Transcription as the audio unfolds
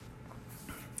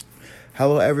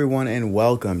Hello, everyone, and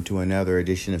welcome to another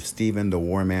edition of Stephen the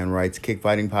Warman Writes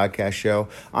Kickfighting Podcast Show.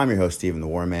 I'm your host, Stephen the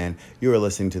Warman. You are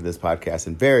listening to this podcast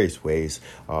in various ways.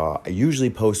 I usually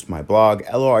post my blog,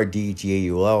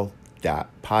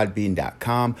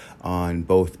 lordgaul.podbean.com, on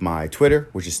both my Twitter,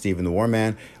 which is Stephen the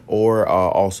Warman, or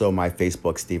also my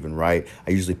Facebook, Stephen Wright.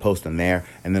 I usually post them there.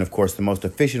 And then, of course, the most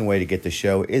efficient way to get the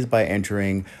show is by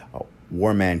entering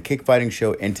Warman Kickfighting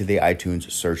Show into the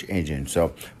iTunes search engine.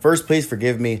 So first, please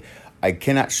forgive me. I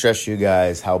cannot stress you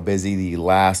guys how busy the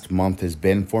last month has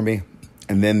been for me.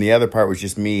 And then the other part was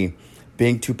just me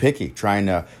being too picky, trying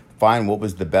to find what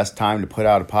was the best time to put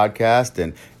out a podcast,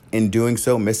 and in doing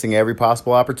so, missing every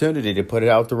possible opportunity to put it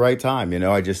out at the right time.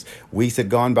 Weeks had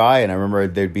gone by, and I remember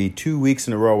there'd be 2 weeks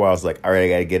in a row where I was like, all right, I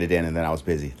got to get it in. And then I was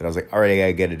busy. Then I was like, all right, I got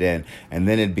to get it in. And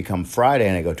then it'd become Friday,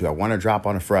 and I go, do I want to drop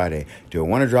on a Friday? Do I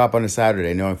want to drop on a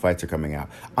Saturday knowing fights are coming out?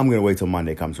 I'm going to wait till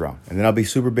Monday comes around. And then I'll be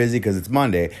super busy because it's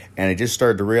Monday. And I just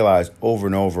started to realize over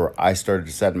and over, I started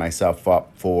to set myself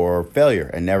up for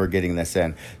failure and never getting this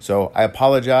in. So I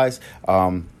apologize.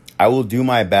 I will do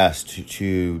my best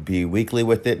to be weekly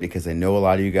with it because I know a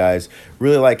lot of you guys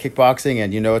really like kickboxing,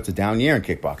 and it's a down year in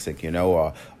kickboxing, and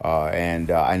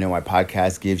I know my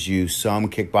podcast gives you some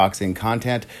kickboxing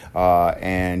content,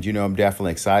 and I'm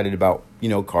definitely excited about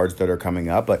cards that are coming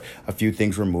up, but a few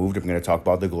things were moved. I'm going to talk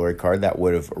about the Glory card that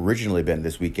would have originally been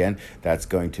this weekend. That's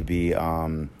going to be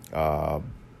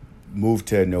moved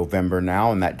to November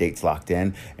now, and that date's locked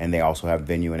in, and they also have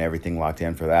venue and everything locked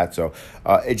in for that. So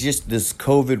it's just this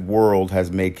COVID world has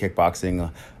made kickboxing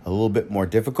a little bit more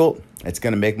difficult. It's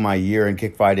going to make my year in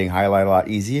kickfighting highlight a lot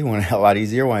easier when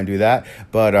I do that.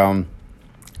 But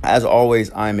as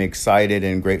always, I'm excited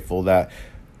and grateful that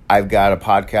I've got a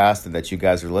podcast and that you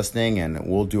guys are listening, and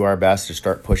we'll do our best to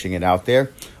start pushing it out there.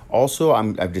 Also,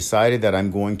 I've decided that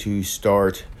I'm going to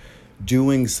start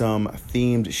doing some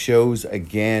themed shows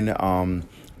again.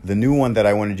 The new one that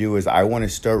I want to do is I want to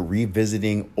start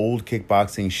revisiting old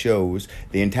kickboxing shows,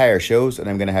 the entire shows, and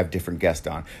I'm going to have different guests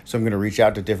on. So I'm going to reach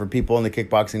out to different people in the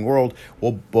kickboxing world.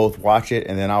 We'll both watch it,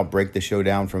 and then I'll break the show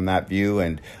down from that view.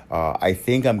 And I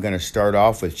think I'm going to start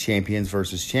off with Champions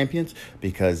versus Champions,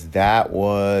 because that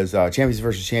was Champions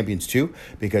versus Champions 2,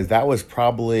 because that was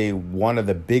probably one of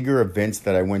the bigger events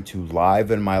that I went to live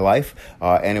in my life,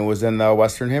 and it was in the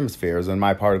Western Hemisphere. It was in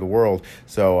my part of the world,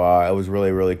 so it was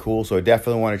really, really cool. So I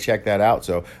definitely want to check that out.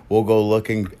 So we'll go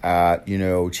looking at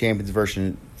Champions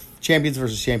versus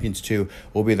Champions 2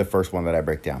 will be the first one that I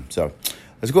break down. So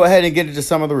let's go ahead and get into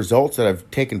some of the results that have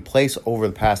taken place over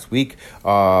the past week.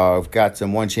 I've got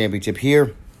one championship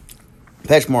here.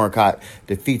 Pech Morakat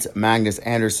defeats Magnus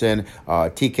Anderson,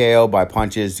 TKO by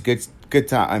punches. Good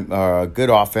time, good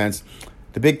offense.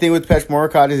 The big thing with Pech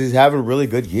Morakat is he's having a really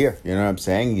good year. You know what I'm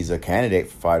saying? He's a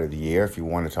candidate for Fight of the Year if you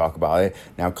want to talk about it.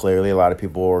 Now, clearly, a lot of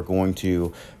people are going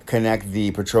to connect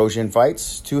the Petrosian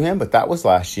fights to him, but that was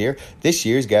last year. This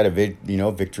year, he's got a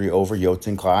victory over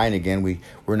Yotin Klai. And again,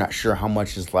 we're not sure how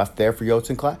much is left there for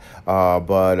Yotin Klai,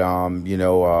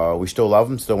 but we still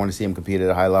love him, still want to see him compete at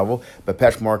a high level. But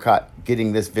Pech Morakat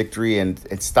getting this victory and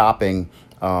stopping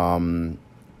the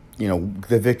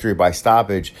victory by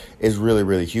stoppage is really,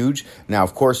 really huge. Now,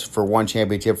 of course, for one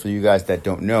championship, for you guys that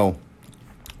don't know,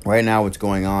 right now what's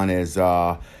going on is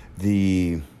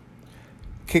the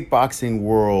kickboxing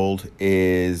world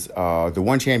is the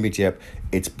one championship.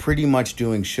 It's pretty much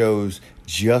doing shows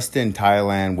just in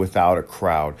Thailand without a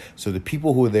crowd. So the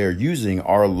people who they're using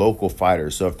are local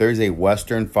fighters. So if there's a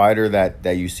Western fighter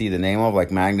that you see the name of,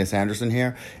 like Magnus Anderson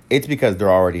here, it's because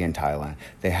they're already in Thailand.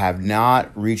 They have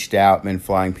not reached out, been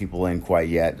flying people in quite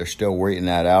yet. They're still waiting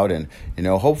that out, and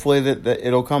hopefully that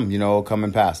it'll come. It'll come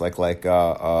and pass.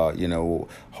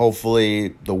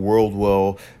 Hopefully the world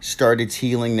will start its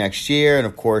healing next year. And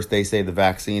of course, they say the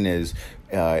vaccine is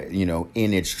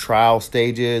in its trial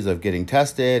stages of getting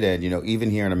tested. And, even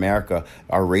here in America,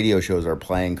 our radio shows are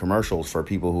playing commercials for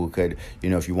people who could,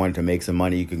 if you wanted to make some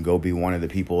money, you can go be one of the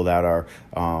people that are,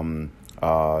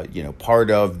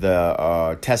 part of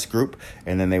the test group.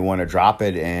 And then they want to drop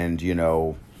it and,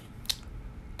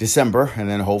 December, and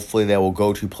then hopefully they will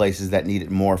go to places that need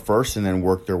it more first and then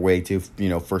work their way to,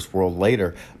 first world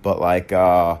later. But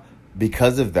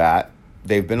because of that,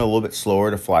 they've been a little bit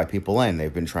slower to fly people in.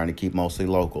 They've been trying to keep mostly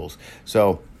locals.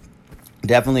 So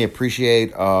definitely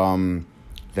appreciate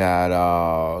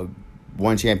that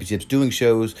One Championship's doing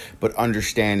shows, but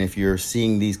understand if you're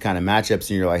seeing these kind of matchups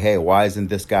and you're like, hey, why isn't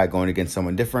this guy going against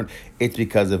someone different? It's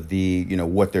because of the,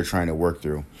 what they're trying to work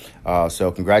through.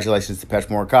 So congratulations to Pech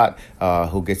Morakat,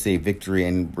 who gets a victory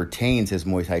and retains his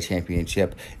Muay Thai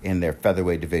championship in their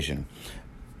featherweight division.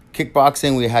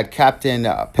 kickboxing, we had Captain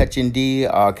Pechindi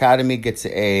Academy gets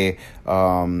a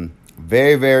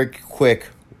very, very quick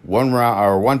one round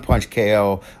or one punch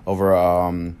KO over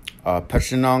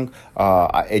Pechinong.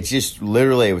 It just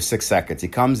literally, it was 6 seconds. He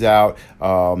comes out,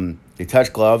 he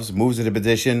touch gloves, moves into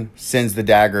position, sends the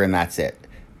dagger, and that's it.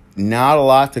 Not a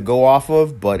lot to go off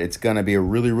of, but it's going to be a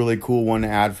really, really cool one to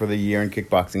add for the year in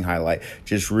kickboxing highlight.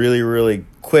 Just really, really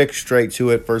quick, straight to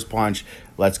it, first punch,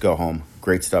 let's go home.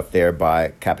 Great stuff there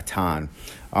by Capitan.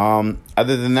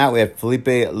 Other than that, we have Felipe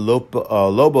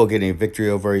Lobo getting a victory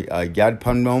over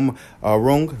Yadpanom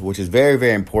Rung, which is very,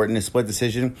 very important. A split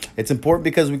decision. It's important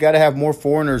because we got to have more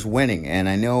foreigners winning. And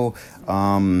I know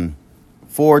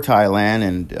for Thailand,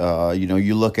 and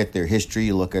you look at their history,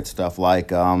 you look at stuff like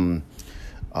Thai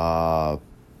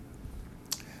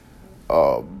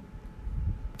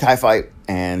Fight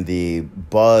and the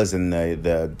buzz and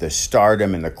the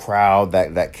stardom and the crowd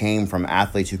that came from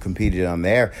athletes who competed on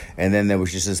there. And then there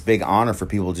was just this big honor for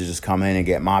people to just come in and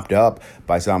get mopped up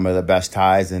by some of the best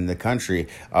Thais in the country.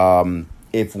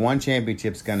 If one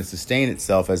championship is going to sustain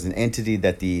itself as an entity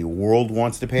that the world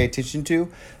wants to pay attention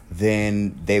to,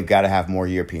 then they've got to have more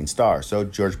European stars. So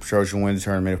George Petrosian wins the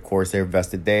tournament. Of course, they're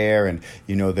invested there. And,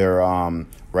 they're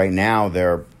right now,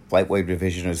 their lightweight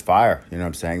division is fire. You know what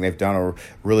I'm saying? They've done a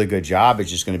really good job. It's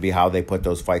just going to be how they put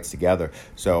those fights together.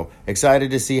 So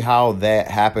excited to see how that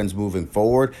happens moving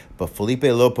forward. But Felipe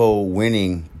Lopo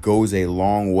winning goes a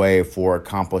long way for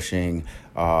accomplishing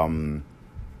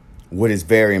what is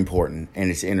very important, and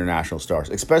it's international stars,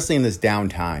 especially in this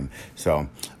downtime. So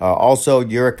also,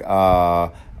 Yurik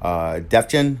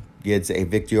Defchin gets a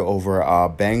victory over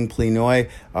Bang Plinoy.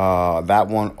 That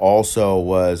one also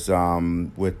was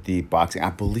with the boxing. I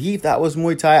believe that was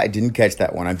Muay Thai. I didn't catch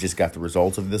that one. I've just got the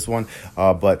results of this one.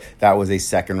 But that was a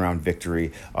second-round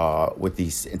victory with the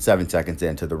 7 seconds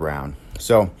into the round.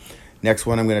 So next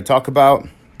one I'm going to talk about,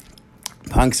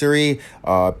 Pangsari,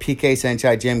 PK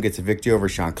Sanchai Jim gets a victory over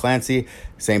Sean Clancy.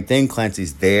 Same thing,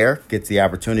 Clancy's there, gets the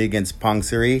opportunity against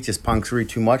Pangsari. Just Pangsari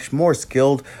too much, more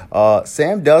skilled.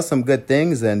 Sam does some good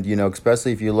things, and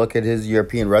especially if you look at his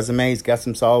European resume, he's got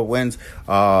some solid wins.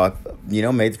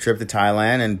 Made the trip to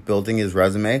Thailand and building his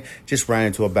resume. Just ran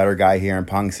into a better guy here in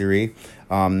Pangsari.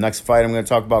 Next fight I'm going to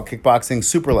talk about, kickboxing.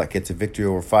 Superlek gets a victory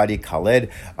over Fadi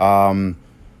Khaled.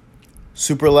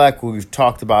 Superlek, we've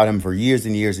talked about him for years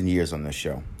and years and years on this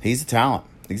show. He's a talent.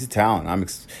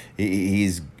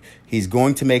 He's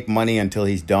going to make money until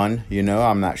he's done.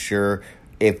 I'm not sure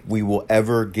if we will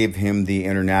ever give him the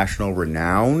international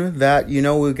renown that,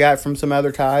 we got from some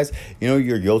other ties. Your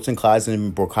Yoltsin, Klaas,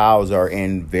 and Brokaus are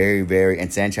in very, very,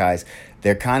 and Sanchez,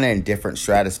 they're kind of in different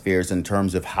stratospheres in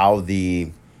terms of how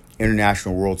the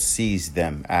international world sees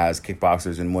them as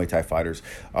kickboxers and Muay Thai fighters.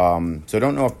 So I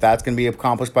don't know if that's going to be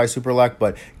accomplished by Superlek,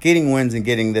 but getting wins and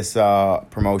getting this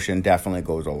promotion definitely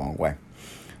goes a long way.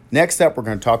 Next up, we're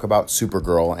going to talk about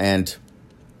Supergirl. And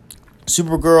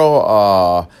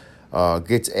Supergirl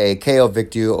gets a KO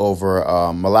victory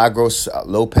over Milagros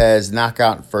Lopez,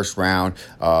 knockout in first round,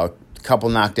 couple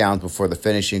knockdowns before the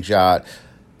finishing shot.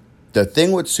 The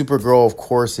thing with Supergirl, of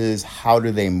course, is how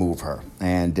do they move her?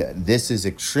 And this is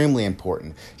extremely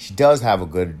important. She does have a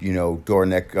good, girl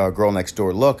next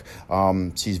door look.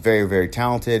 She's very, very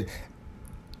talented.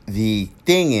 The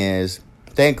thing is,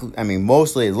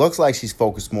 mostly it looks like she's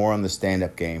focused more on the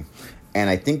stand-up game. And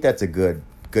I think that's a good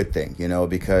thing,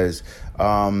 because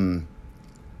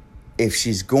if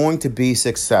she's going to be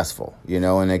successful,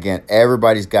 and again,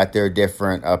 everybody's got their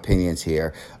different opinions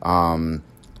here,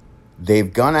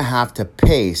 they've going to have to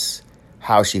pace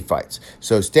how she fights.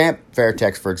 So Stamp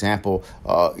Fairtex, for example,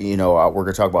 we're going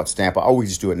to talk about Stamp. We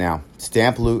just do it now.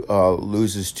 Stamp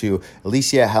loses to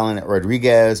Alicia Helen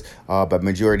Rodriguez by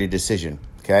majority decision.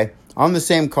 Okay. On the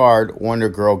same card, Wonder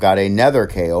Girl got another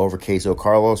KO over Queso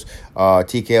Carlos,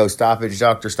 TKO stoppage,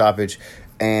 doctor stoppage,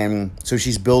 and so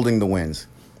she's building the wins.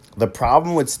 The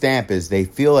problem with Stamp is they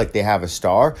feel like they have a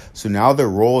star, so now they're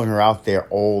rolling her out there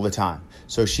all the time.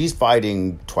 So she's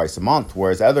fighting twice a month,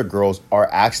 whereas other girls are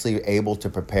actually able to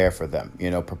prepare for them,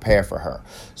 prepare for her.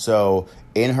 So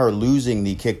in her losing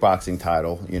the kickboxing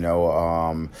title,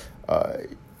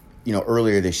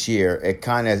 earlier this year, it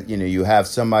kind of, you have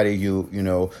somebody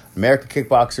who, American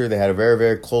kickboxer, they had a very,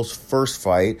 very close first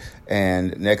fight,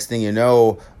 and next thing you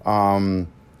know,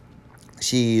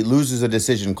 she loses a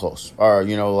decision close. Or,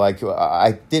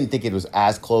 I didn't think it was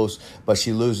as close, but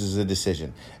she loses a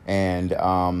decision.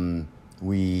 And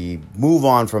we move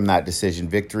on from that decision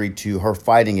victory to her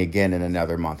fighting again in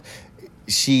another month.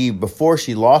 Before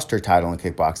she lost her title in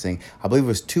kickboxing, I believe it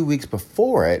was 2 weeks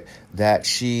before it, that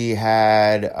she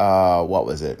had,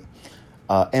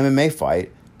 MMA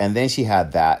fight. And then she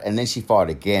had that. And then she fought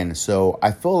again. So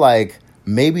I feel like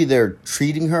maybe they're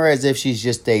treating her as if she's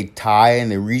just a tie in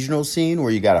the regional scene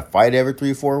where you got to fight every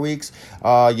 3-4 weeks,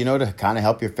 to kind of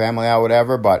help your family out,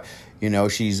 whatever. But,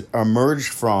 she's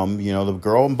emerged from, the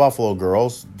Girl in Buffalo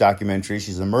Girls documentary.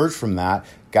 She's emerged from that,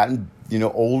 gotten,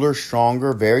 older,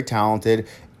 stronger, very talented,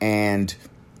 and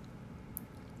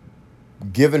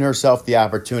given herself the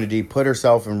opportunity, put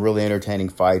herself in really entertaining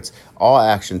fights, all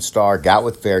action star, got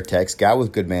with Fairtex, got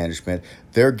with good management.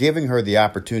 They're giving her the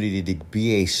opportunity to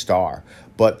be a star.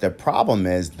 But the problem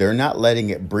is they're not letting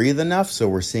it breathe enough, so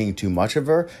we're seeing too much of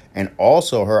her. And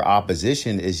also her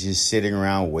opposition is just sitting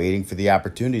around waiting for the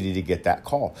opportunity to get that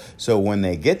call. So when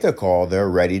they get the call, they're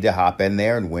ready to hop in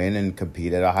there and win and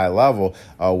compete at a high level,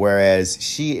 whereas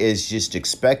she is just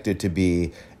expected to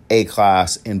be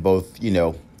A-class in both,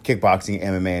 kickboxing,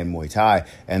 MMA, and Muay Thai,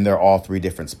 and they're all 3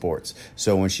 different sports.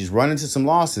 So when she's run into some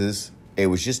losses, it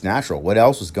was just natural. What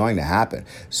else was going to happen?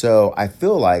 So I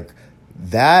feel like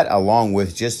that, along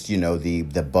with just,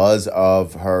 the buzz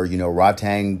of her,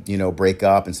 Rodtang,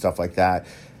 breakup and stuff like that,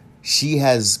 she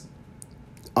has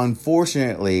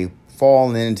unfortunately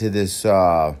fallen into this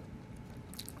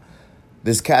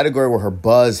category where her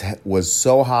buzz was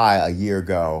so high a year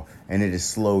ago, and it has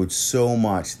slowed so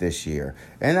much this year.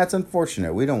 And that's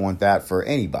unfortunate. We don't want that for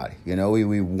anybody.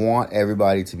 We want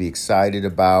everybody to be excited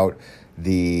about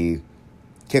the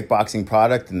kickboxing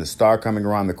product and the star coming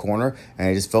around the corner. And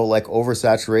I just felt like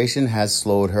oversaturation has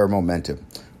slowed her momentum,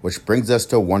 which brings us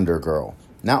to Wonder Girl.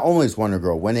 Not only is Wonder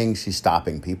Girl winning, she's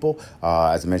stopping people.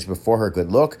 As I mentioned before, her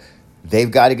good look.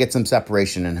 They've got to get some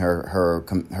separation in her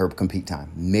compete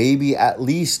time. Maybe at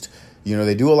least,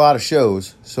 they do a lot of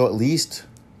shows, so at least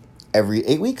every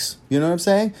 8 weeks, you know what I'm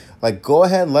saying? Like, go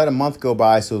ahead and let a month go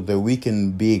by so that we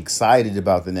can be excited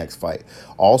about the next fight.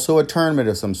 Also, a tournament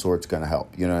of some sort's going to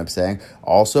help, you know what I'm saying?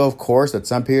 Also, of course, at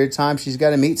some period of time, she's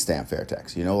got to meet Stan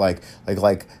Fairtex,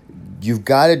 like you've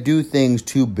got to do things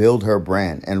to build her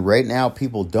brand. And right now,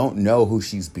 people don't know who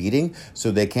she's beating, so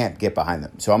they can't get behind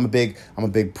them. So I'm a big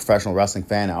professional wrestling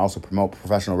fan. I also promote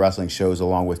professional wrestling shows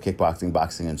along with kickboxing,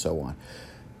 boxing, and so on.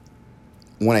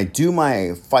 When I do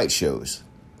my fight shows,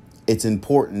 it's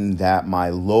important that my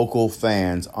local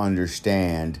fans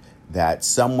understand that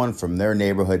someone from their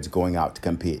neighborhood's going out to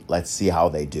compete. Let's see how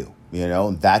they do.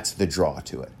 That's the draw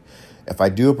to it. If I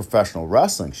do a professional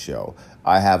wrestling show,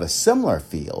 I have a similar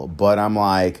feel, but I'm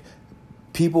like,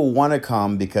 people want to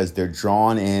come because they're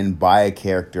drawn in by a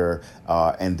character,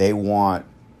 and they want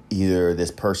either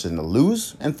this person to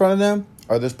lose in front of them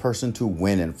or this person to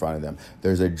win in front of them.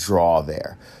 There's a draw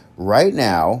there. Right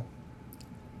now,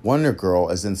 Wonder Girl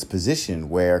is in this position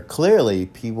where clearly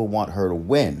people want her to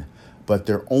win, but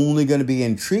they're only going to be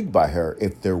intrigued by her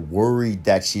if they're worried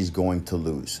that she's going to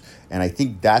lose. And I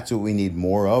think that's what we need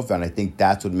more of, and I think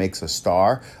that's what makes a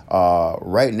star.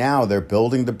 Right now, they're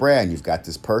building the brand. You've got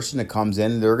this person that comes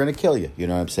in, and they're going to kill you. You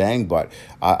know what I'm saying? But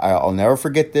I'll never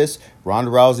forget this. Ronda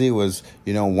Rousey was,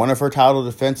 one of her title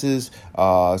defenses.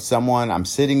 I'm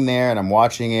sitting there, and I'm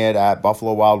watching it at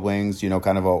Buffalo Wild Wings,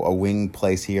 kind of a wing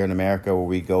place here in America where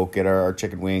we go get our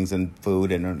chicken wings and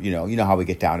food. And, you know how we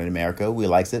get down in America. We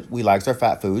likes it. We likes our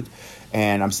fat food.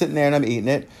 And I'm sitting there, and I'm eating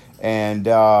it. And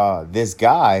this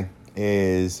guy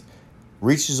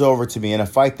reaches over to me in a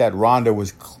fight that Ronda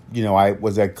was, I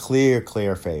was a clear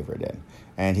favorite in.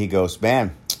 And he goes,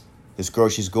 man, this girl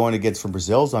she's going against from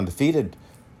Brazil's undefeated.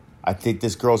 I think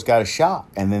this girl's got a shot.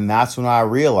 And then that's when I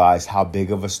realized how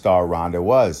big of a star Ronda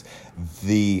was.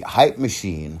 The hype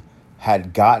machine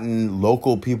had gotten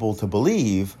local people to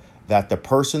believe that the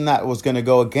person that was going to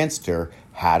go against her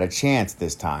had a chance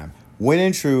this time. When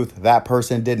in truth, that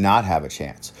person did not have a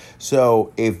chance.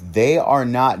 So if they are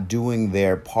not doing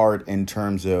their part in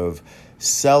terms of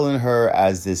selling her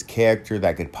as this character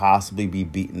that could possibly be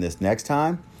beaten this next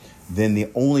time, then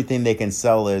the only thing they can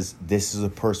sell is this is a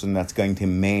person that's going to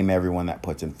maim everyone that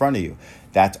puts in front of you.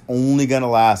 That's only going to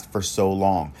last for so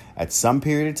long. At some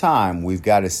period of time, we've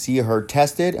got to see her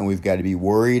tested, and we've got to be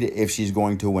worried if she's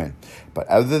going to win. But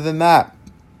other than that,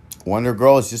 Wonder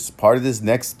Girl is just part of this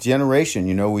next generation.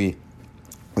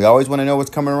 We always want to know what's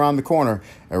coming around the corner,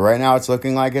 and right now it's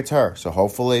looking like it's her. So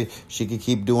hopefully she can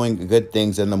keep doing good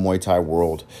things in the Muay Thai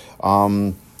world.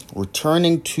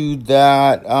 Returning to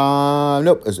that,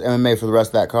 nope, it's MMA for the rest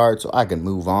of that card, so I can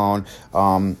move on.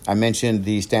 I mentioned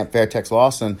the Stan Fairtex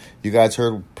loss, and you guys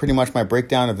heard pretty much my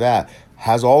breakdown of that.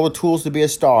 Has all the tools to be a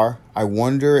star. I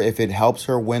wonder if it helps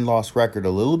her win-loss record a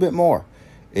little bit more.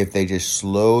 If they just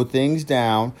slow things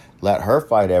down, let her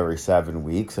fight every 7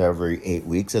 weeks, every 8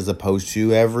 weeks, as opposed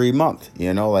to every month,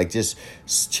 just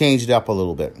change it up a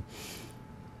little bit.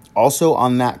 Also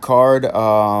on that card,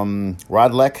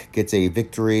 Rodlek gets a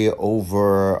victory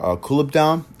over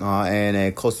Kulabdam in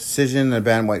a close decision in a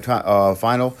bantamweight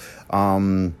final.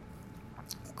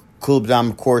 Kulabdam,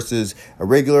 of course, is a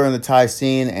regular in the Thai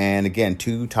scene, and again,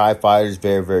 2 Thai fighters,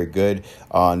 very, very good.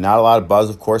 Not a lot of buzz,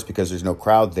 of course, because there's no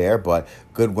crowd there, but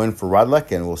good win for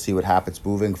Rodlek, and we'll see what happens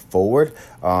moving forward.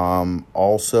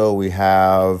 Also, we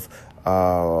have, where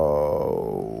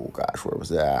was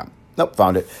that? Nope,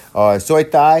 found it. Soi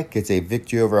Thai gets a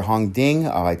victory over Hong Ding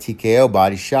by TKO,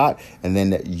 body shot. And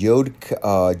then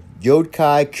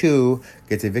Yodkai Ku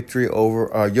gets a victory over...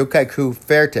 Yodkai Ku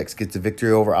Fairtex gets a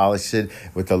victory over Alishid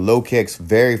with the low kicks.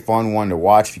 Very fun one to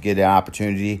watch if you get an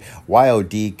opportunity.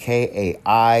 Yodkaikaew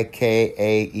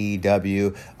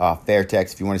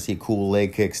Fairtex. If you want to see a cool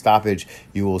leg kick stoppage,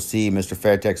 you will see Mr.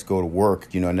 Fairtex go to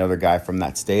work. Another guy from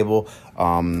that stable.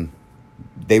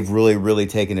 They've really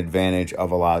taken advantage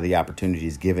of a lot of the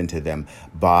opportunities given to them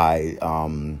by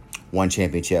One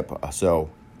Championship. So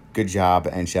good job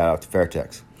and shout out to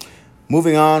Fairtex.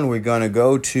 Moving on, we're going to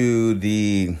go to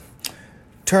the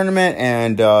tournament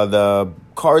and the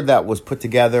card that was put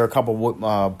together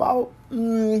about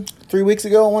 3 weeks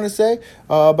ago, I want to say,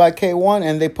 by K1,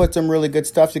 and they put some really good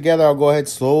stuff together. I'll go ahead and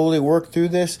slowly work through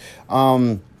this.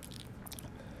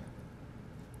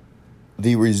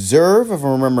 The reserve, if I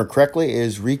remember correctly,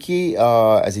 is Riki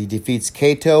as he defeats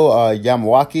Kato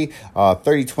Yamawaki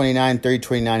 30-29,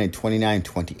 30-29, and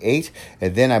 29-28.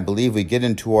 And then I believe we get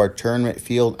into our tournament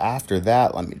field after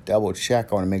that. Let me double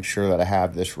check. I want to make sure that I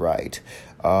have this right.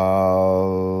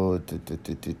 I'm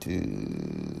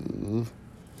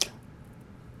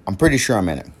pretty sure I'm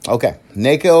in it. Okay.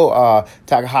 Naoko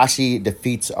Takahashi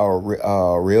defeats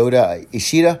Ryota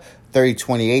Ishida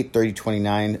 30-28,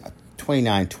 30-29,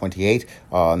 29-28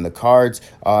 on the cards.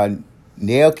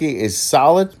 Naoki is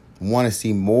solid. Want to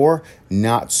see more.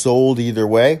 Not sold either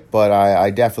way, but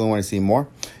I definitely want to see more.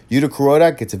 Yuta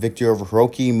Kuroda gets a victory over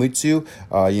Hiroki Mutsu.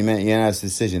 Unanimous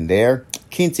decision there.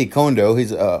 Kinsey Kondo,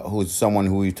 who's someone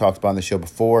who we talked about on the show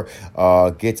before,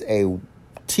 gets a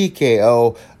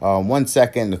TKO 1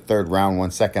 second in the third round,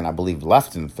 1 second, I believe,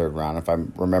 left in the third round, if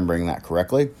I'm remembering that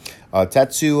correctly.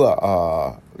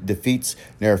 Tetsu defeats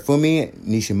Narifumi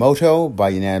Nishimoto by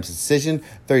unanimous decision,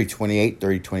 30-28,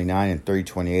 30-29, and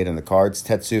 30-28 on the cards.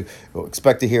 Tetsu, we'll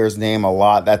expect to hear his name a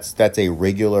lot. That's a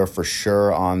regular for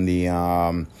sure on the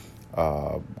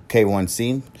K1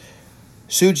 scene.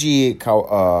 Suji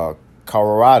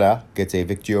Kawahara gets a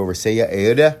victory over Seiya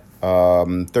Aoda,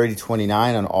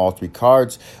 30-29 on all 3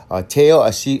 cards. Teo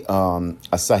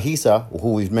Asahisa,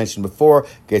 who we've mentioned before,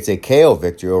 gets a KO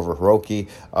victory over Hiroki.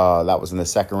 That was in the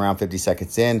second round, 50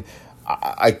 seconds in.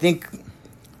 I think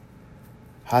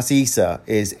Asahisa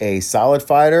is a solid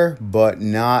fighter, but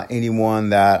not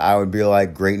anyone that I would be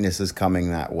like, greatness is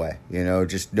coming that way.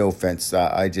 Just no offense.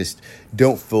 I just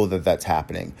don't feel that that's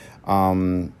happening.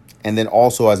 And then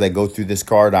also, as I go through this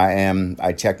card,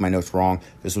 I checked my notes wrong.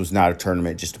 This was not a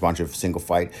tournament, just a bunch of single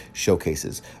fight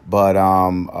showcases. But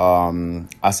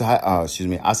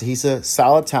Asahisa,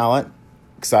 solid talent.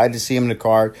 Excited to see him in the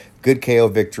card. Good KO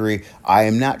victory. I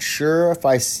am not sure if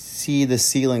I see the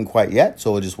ceiling quite yet,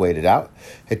 so we'll just wait it out.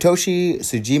 Hitoshi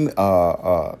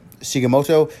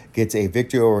Shigemoto gets a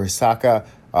victory over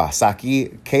Saki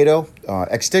Kato.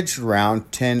 Extension round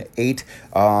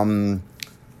 10-8.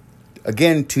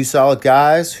 Again, 2 solid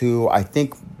guys who I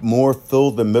think more fill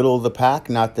the middle of the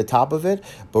pack, not the top of it,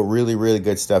 but really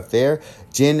good stuff there.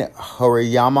 Jin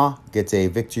Horiyama gets a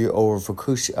victory over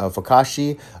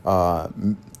Fukashi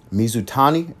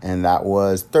Mizutani, and that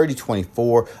was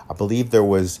 30-24. I believe there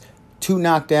was 2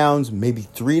 knockdowns, maybe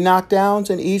 3 knockdowns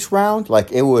in each round.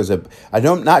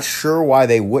 I'm not sure why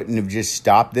they wouldn't have just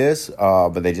stopped this,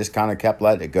 but they just kind of kept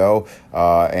letting it go.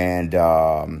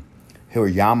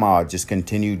 Hirayama just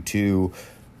continued to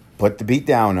put the beat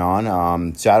down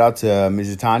on. Shout out to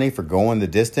Mizutani for going the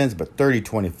distance, but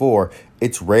 30-24,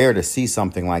 it's rare to see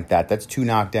something like that. That's 2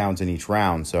 knockdowns in each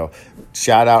round. So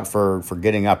shout out for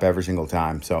getting up every single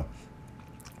time. So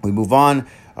we move on.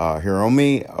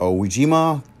 Hiromi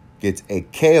Uejima gets a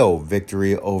KO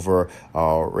victory over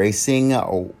Racing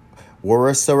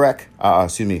Warasarek.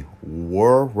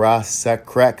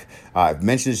 I've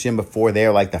mentioned this gym before.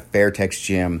 They're like the Fairtex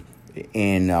gym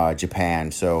in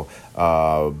Japan. So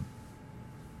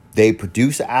they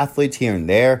produce athletes here and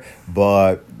there,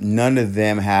 but none of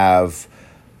them have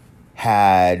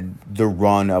had the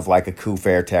run of like a Ku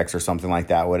Fairtex or something like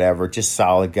that, whatever. Just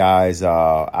solid guys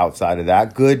outside of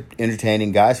that. Good,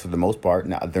 entertaining guys for the most part.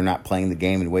 Now, they're not playing the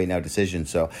game and waiting out decisions.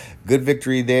 So good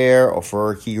victory there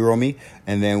for Hiromi.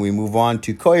 And then we move on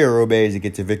to Koya Robe as he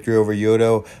gets a victory over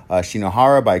Yodo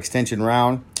Shinohara by extension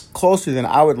round. closer than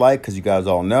I would like, because you guys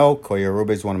all know Koya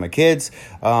Irube is one of my kids.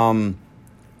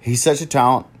 He's such a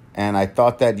talent, and I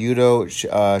thought that Yuto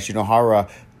Shinohara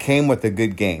came with a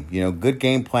good game. Good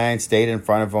game plan, stayed in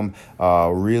front of him,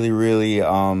 really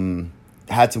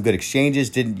had some good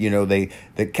exchanges. They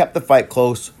kept the fight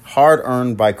close, hard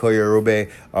earned by Koya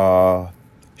Irube.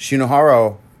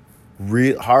 Shinohara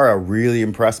really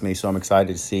impressed me, so I'm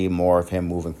excited to see more of him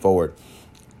moving forward.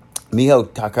 Miho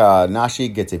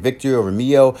Takanashi gets a victory over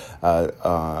Miho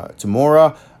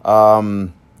Tamura.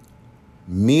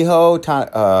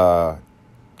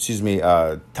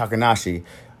 Takanashi,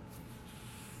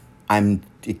 I'm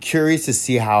curious to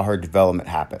see how her development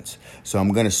happens. So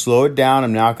I'm going to slow it down.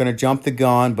 I'm not going to jump the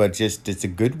gun, but it's a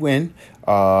good win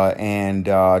and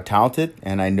talented.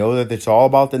 And I know that it's all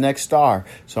about the next star.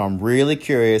 So I'm really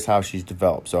curious how she's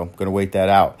developed. So I'm going to wait that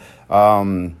out.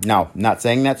 Now, not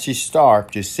saying that she's star,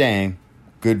 just saying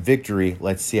good victory.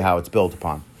 Let's see how it's built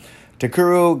upon.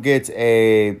 Takuru gets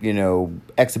a,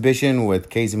 exhibition with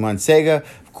Kazuma Sega.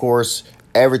 Of course,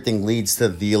 everything leads to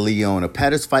the Leona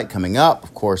Pettis fight coming up.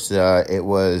 Of course, it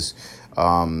was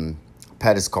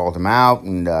Pettis called him out,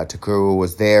 and Takuru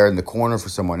was there in the corner for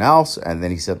someone else, and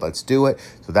then he said, let's do it.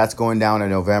 So that's going down in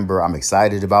November. I'm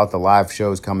excited about the live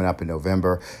shows coming up in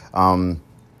November.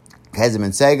 Kazuma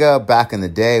Sega, back in the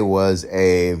day, was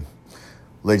a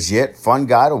legit fun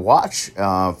guy to watch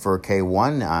for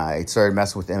K1. I started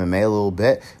messing with MMA a little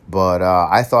bit, but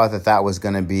I thought that was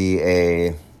going to be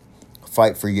a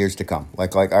fight for years to come,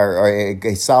 like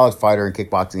a solid fighter in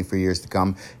kickboxing for years to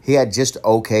come. He had just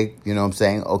okay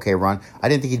run. I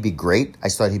didn't think he'd be great. I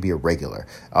just thought he'd be a regular,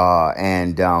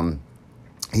 and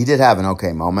he did have an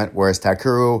okay moment. Whereas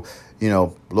Takuru,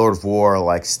 Lord of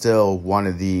War, still one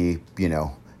of the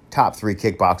top 3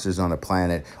 kickboxers on the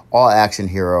planet, all action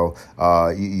hero.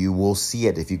 You will see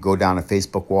it if you go down a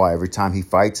Facebook wall every time he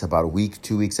fights. About a week,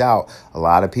 2 weeks out, a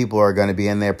lot of people are going to be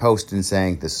in there posting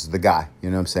saying, this is the guy.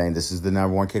 This is the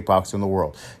 #1 kickboxer in the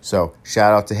world. So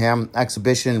shout out to him.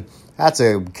 Exhibition, that's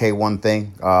a K1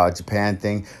 thing, Japan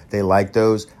thing. They like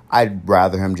those. I'd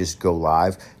rather him just go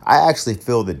live. I actually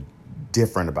feel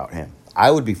different about him.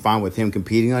 I would be fine with him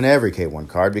competing on every K1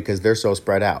 card because they're so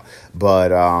spread out.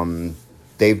 But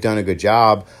they've done a good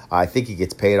job. I think he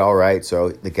gets paid all right, so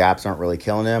the gaps aren't really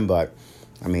killing him. But,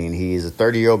 he's a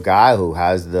 30-year-old guy who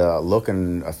has the look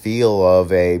and a feel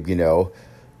of a,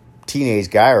 teenage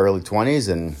guy, early 20s.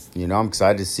 And, I'm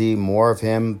excited to see more of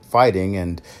him fighting.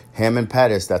 And him and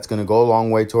Pettis, that's going to go a long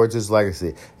way towards his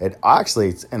legacy.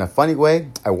 It's in a funny way,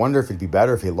 I wonder if it'd be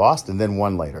better if he lost and then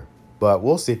won later. But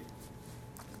we'll see.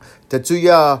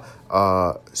 Tetsuya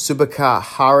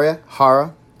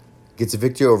Subakahara gets a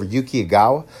victory over Yuki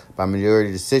Agawa by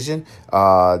majority decision.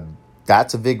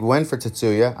 That's a big win for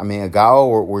Tetsuya.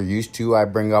 Agawa we're used to. I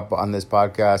bring up on this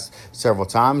podcast several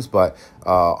times, but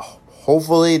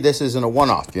hopefully this isn't a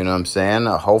one-off.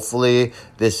 Hopefully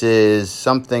this is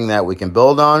something that we can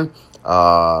build on.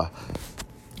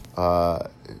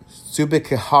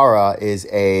 Subakahara is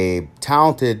a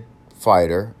talented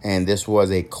fighter, and this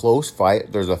was a close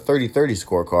fight. There's a 30-30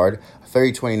 scorecard, a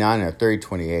 30-29 and a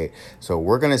 30-28. So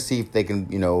we're going to see if they can,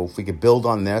 if we can build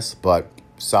on this, but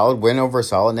solid win over a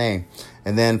solid name.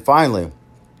 And then finally,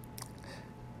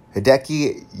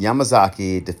 Hideki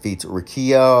Yamazaki defeats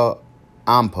Rikiya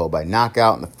Ampo by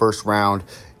knockout in the first round.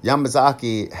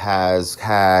 Yamazaki has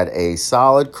had a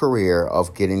solid career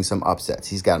of getting some upsets.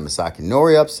 He's got a Masaki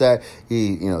Nori upset.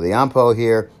 The Ampo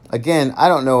here. Again, I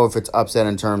don't know if it's upset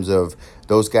in terms of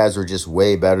those guys were just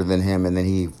way better than him and then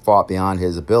he fought beyond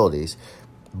his abilities.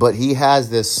 But he has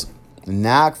this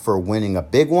knack for winning a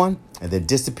big one and then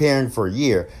disappearing for a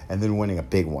year and then winning a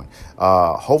big one.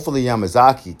 Hopefully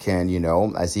Yamazaki can,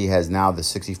 as he has now the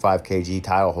 65 kg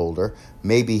title holder,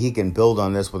 maybe he can build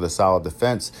on this with a solid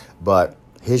defense. But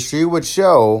history would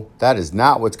show that is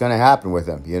not what's going to happen with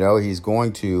him. He's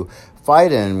going to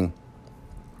fight and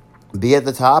be at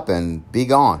the top and be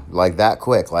gone like that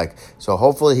quick. So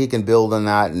hopefully he can build on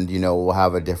that and, we'll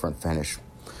have a different finish.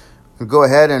 We'll go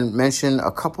ahead and mention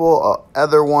a couple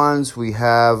other ones. We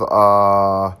have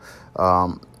Masahashi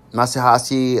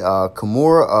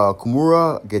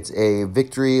Kimura gets a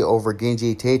victory over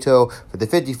Genji Taito for the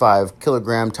 55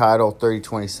 kilogram title,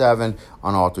 30-27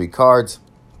 on all 3 cards.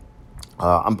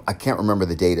 I can't remember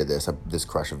the date of this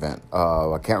Crush event.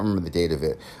 I can't remember the date of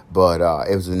it, but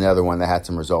it was another one that had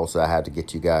some results that I had to get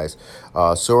to you guys.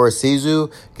 Sora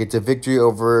Seizu gets a victory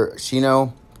over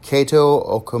Shino. Kato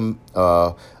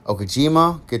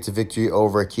Okajima gets a victory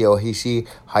over Kiyohishi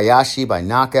Hayashi by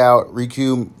knockout.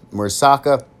 Riku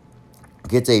Murasaka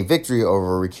gets a victory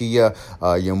over Rikiya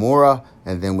Yamura.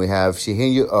 And then we have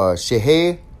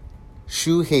Shuhei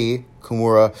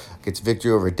Kimura gets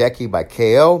victory over Deki by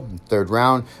KO. Third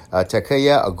round,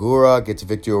 Takeya Agura gets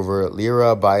victory over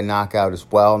Lira by knockout as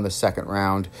well in the second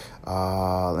round.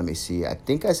 Let me see. I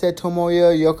think I said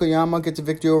Tomoya Yokoyama gets a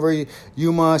victory over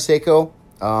Yuma Seiko.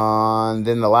 And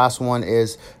then the last one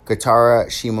is Katara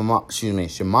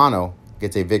Shimano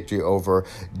gets a victory over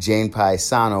Jane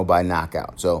Paisano by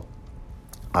knockout. So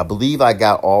I believe I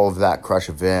got all of that Crush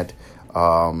event.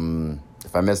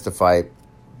 If I missed a fight,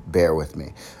 bear with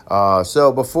me.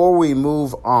 So before we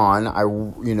move on, I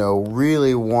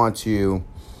really want to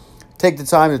take the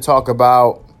time to talk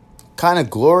about kind of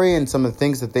Glory and some of the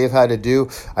things that they've had to do.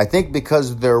 I think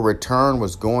because their return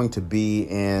was going to be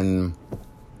in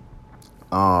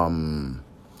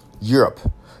Europe,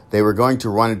 they were going to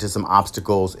run into some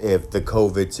obstacles if the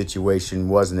COVID situation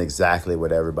wasn't exactly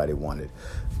what everybody wanted.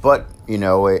 But, it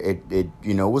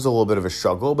was a little bit of a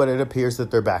struggle, but it appears that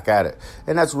they're back at it.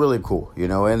 And that's really cool.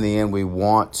 In the end, we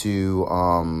want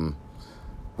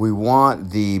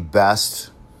the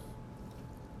best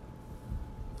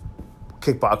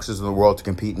kickboxers in the world to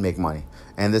compete and make money.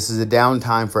 And this is a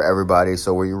downtime for everybody,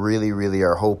 so we really, really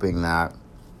are hoping that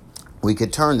we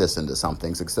could turn this into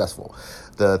something successful.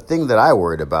 The thing that I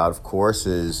worried about, of course,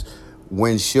 is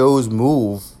when shows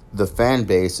move, the fan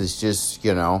base is just,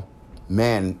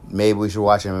 man, maybe we should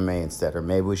watch MMA instead, or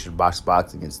maybe we should watch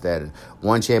boxing instead, and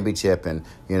one championship, and,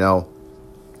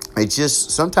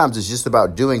 sometimes it's just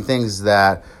about doing things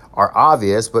that are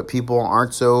obvious, but people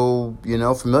aren't so,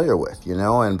 familiar with,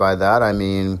 and by that, I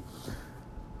mean,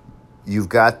 you've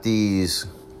got these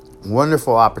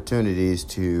wonderful opportunities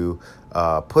to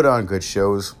put on good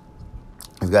shows.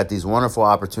 You've got these wonderful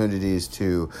opportunities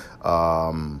to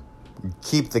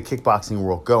keep the kickboxing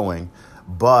world going,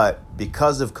 but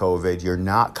because of COVID, you're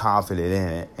not confident in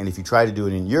it. And if you try to do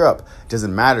it in Europe, it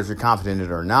doesn't matter if you're confident in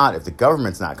it or not. If the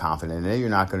government's not confident in it, you're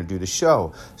not going to do the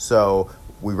show. So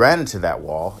we ran into that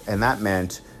wall, and that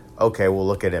meant, okay, we'll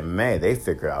look at MMA. They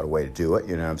figured out a way to do it,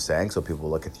 you know what I'm saying? So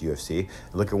people look at the UFC,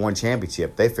 look at one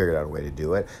championship. They figured out a way to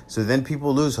do it. So then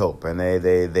people lose hope, and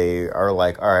they are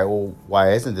like, all right, well,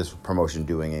 why isn't this promotion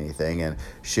doing anything? And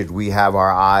should we have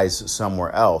our eyes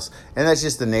somewhere else? And that's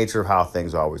just the nature of how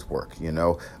things always work,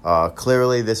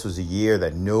 Clearly, this was a year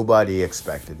that nobody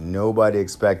expected. Nobody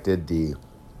expected the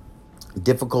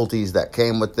difficulties that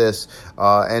came with this,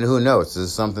 and who knows, this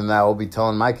is something that I will be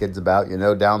telling my kids about,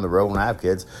 down the road when I have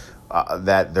kids,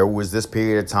 that there was this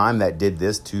period of time that did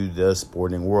this to the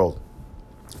sporting world.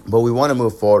 But we want to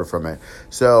move forward from it.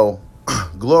 So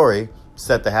Glory,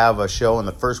 set to have a show in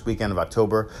the first weekend of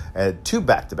October, 2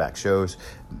 back-to-back shows,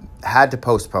 had to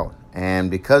postpone.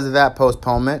 And because of that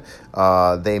postponement,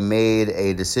 they made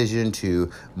a decision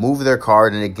to move their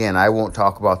card. And again, I won't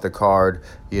talk about the card,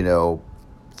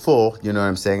 full, you know what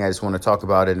I'm saying? I just want to talk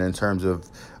about it in terms of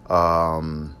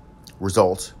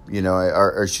results, or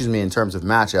in terms of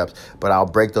matchups, but I'll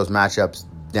break those matchups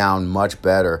down much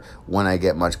better when I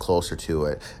get much closer to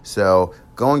it. So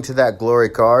going to that Glory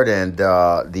card, and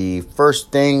the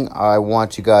first thing I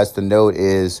want you guys to note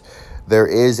is there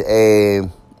is a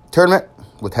tournament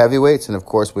with heavyweights, and of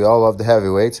course we all love the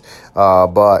heavyweights,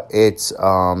 but it's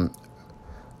Arkadiusz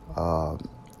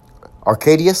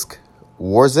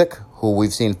Warzik, who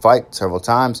we've seen fight several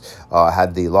times,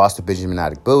 had the loss to Benjamin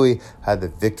Adekbuyi, had the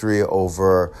victory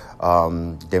over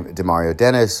Demario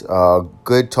Dennis.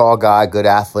 Good tall guy, good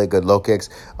athlete, good low kicks.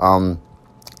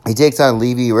 He takes on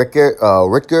Levi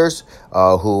Ritkers,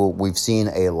 who we've seen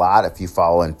a lot if you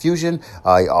follow Infusion.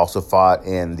 He also fought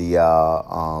in the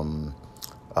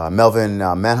Melvin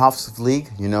Manhoff's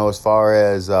league, as far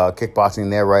as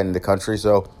kickboxing there right in the country.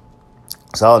 So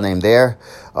solid name there.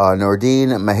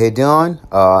 Nordine Mahedon,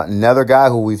 another guy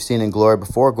who we've seen in Glory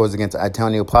before, goes against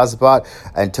Antonio Plazipat.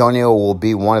 Antonio will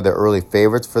be one of the early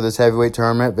favorites for this heavyweight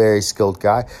tournament. Very skilled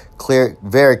guy.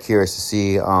 Very curious to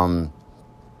see how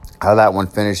that one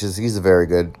finishes. He's a very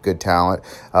good talent.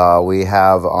 We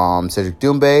have Cedric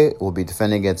Doumbé will be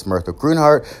defending against Mirtha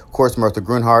Grunhart. Of course, Mirtha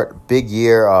Grunhart, big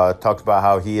year. Talked about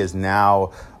how he is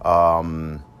now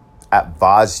at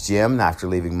Vaz Gym after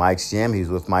leaving Mike's gym. He was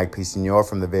with Mike Pissignor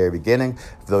from the very beginning.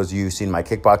 For those of you who've seen my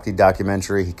kickboxing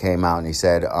documentary, he came out and he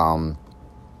said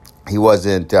he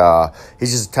wasn't,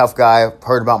 he's just a tough guy.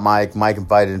 Heard about Mike. Mike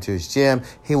invited him to his gym.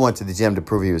 He went to the gym to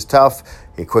prove he was tough.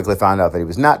 He quickly found out that he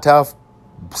was not tough.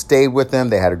 Stayed with him.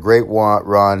 They had a great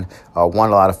run, won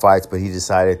a lot of fights, but he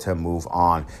decided to move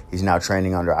on. He's now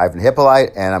training under Ivan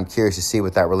Hippolyte, and I'm curious to see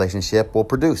what that relationship will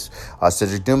produce.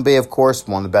 Cedric Doumbé, of course,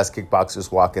 one of the best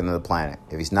kickboxers walking on the planet.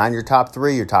 If he's not in your top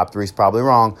three is probably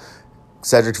wrong.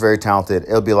 Cedric's very talented.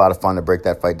 It'll be a lot of fun to break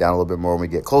that fight down a little bit more when we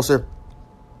get closer.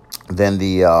 Then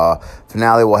the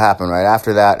finale will happen right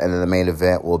after that, and then the main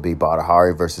event will be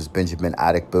Badahari versus Benjamin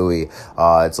Adekbui.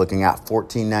 It's looking at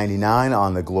 $14.99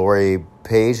 on the Glory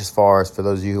page, as far as for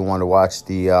those of you who want to watch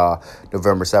the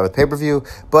November 7th pay-per-view,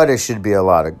 but it should be a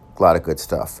lot of good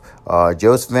stuff.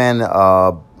 Joost van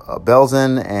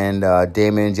Belzen and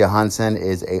Damien Johansson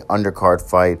is a undercard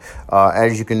fight.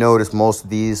 As you can notice, most of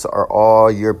these are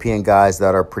all European guys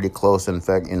that are pretty close, in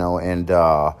fact,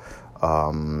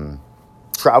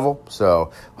 travel.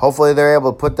 So hopefully they're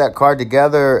able to put that card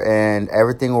together and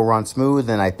everything will run smooth.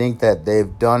 And I think that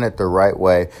they've done it the right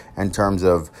way in terms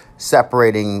of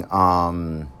separating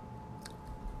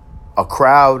a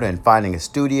crowd and finding a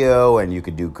studio, and you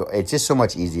could do it's just so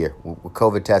much easier with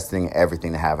COVID testing,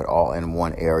 everything, to have it all in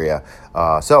one area.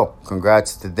 So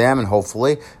congrats to them, and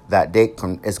hopefully that date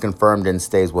is confirmed and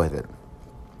stays with it.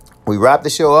 We wrap the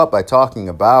show up by talking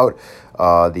about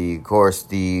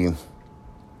the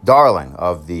darling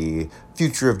of the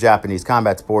future of Japanese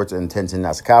combat sports, and Tenshin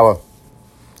Nasukawa.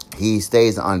 He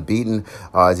stays unbeaten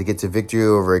as he gets a victory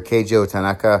over Keijo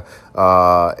Tanaka.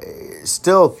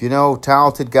 Still,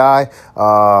 talented guy.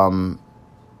 I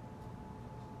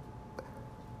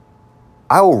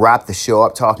will wrap the show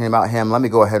up talking about him. Let me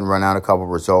go ahead and run out a couple of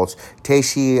results.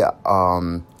 Teishi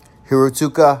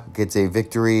Hirotsuka gets a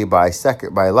victory by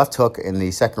left hook in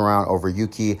the second round over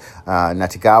Yuki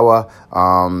Natagawa.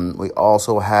 We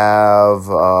also have,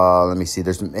 let me see,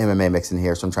 there's some MMA mix in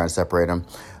here, so I'm trying to separate them.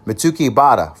 Mitsuki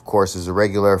Bada, of course, is a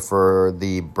regular for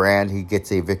the brand. He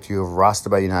gets a victory over Rasta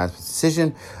by unanimous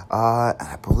decision.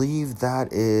 I believe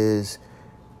that is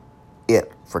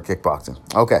it for kickboxing.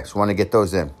 Okay, so I want to get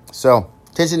those in. So,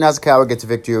 Tenshin Nasukawa gets a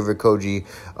victory over Koji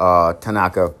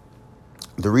Tanaka.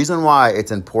 The reason why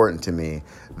it's important to me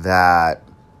that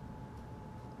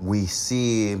we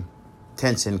see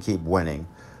Tenshin keep winning,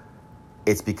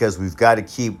 it's because we've got to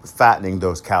keep fattening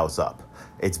those cows up.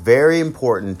 It's very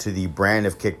important to the brand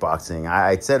of kickboxing.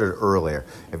 I said it earlier.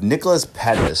 If Nicholas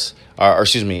Pettis,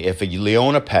 if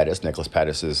Leona Pettis, Nicholas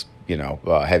Pettis is,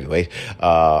 heavyweight,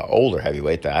 older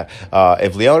heavyweight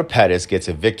if Leona Pettis gets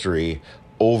a victory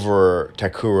over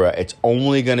Takura, it's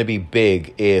only going to be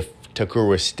big if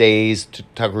Takura stays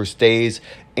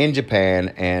in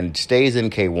Japan and stays in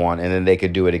K1, and then they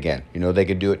could do it again. They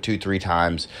could do it 2-3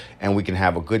 times, and we can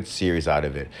have a good series out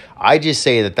of it. I just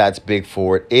say that that's big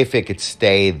for it if it could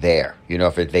stay there.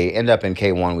 If they end up in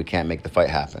K1, we can't make the fight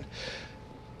happen.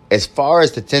 As far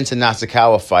as the Tenshin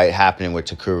Nasukawa fight happening with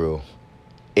Takuru,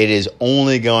 it is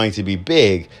only going to be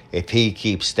big if he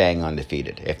keeps staying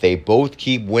undefeated. If they both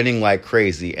keep winning like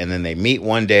crazy and then they meet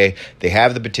one day, they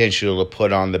have the potential to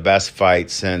put on the best fight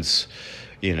since,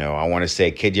 I want to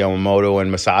say Kid Yamamoto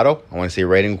and Masato. I want to say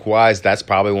rating-wise, that's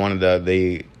probably one of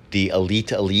the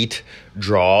elite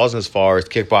draws as far as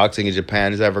kickboxing in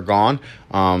Japan has ever gone.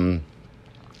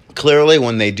 Clearly,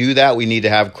 when they do that, we need to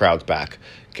have crowds back.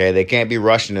 Okay, they can't be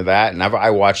rushed into that. And I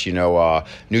watch,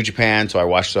 New Japan, so I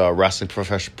watch wrestling,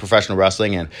 professional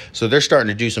wrestling, and so they're starting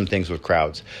to do some things with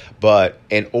crowds. But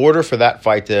in order for that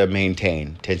fight to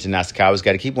maintain, Tenshin Nasukawa's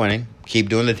got to keep winning, keep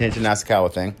doing the Tenshin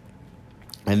Nasukawa thing,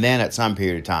 and then at some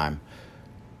period of time,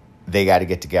 they got to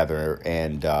get together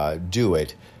and do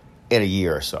it in a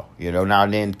year or so. Now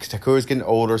then Takura's getting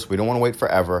older, so we don't want to wait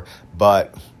forever,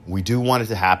 but we do want it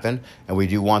to happen, and we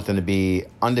do want them to be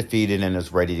undefeated and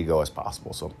as ready to go as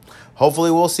possible. So hopefully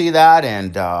we'll see that,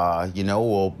 and,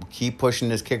 we'll keep pushing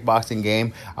this kickboxing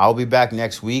game. I'll be back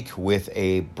next week with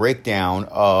a breakdown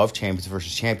of Champions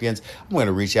versus Champions. I'm going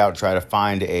to reach out and try to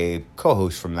find a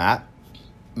co-host from that.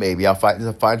 Maybe I'll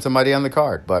find somebody on the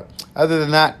card. But other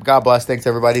than that, God bless. Thanks,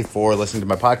 everybody, for listening to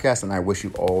my podcast, and I wish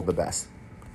you all the best.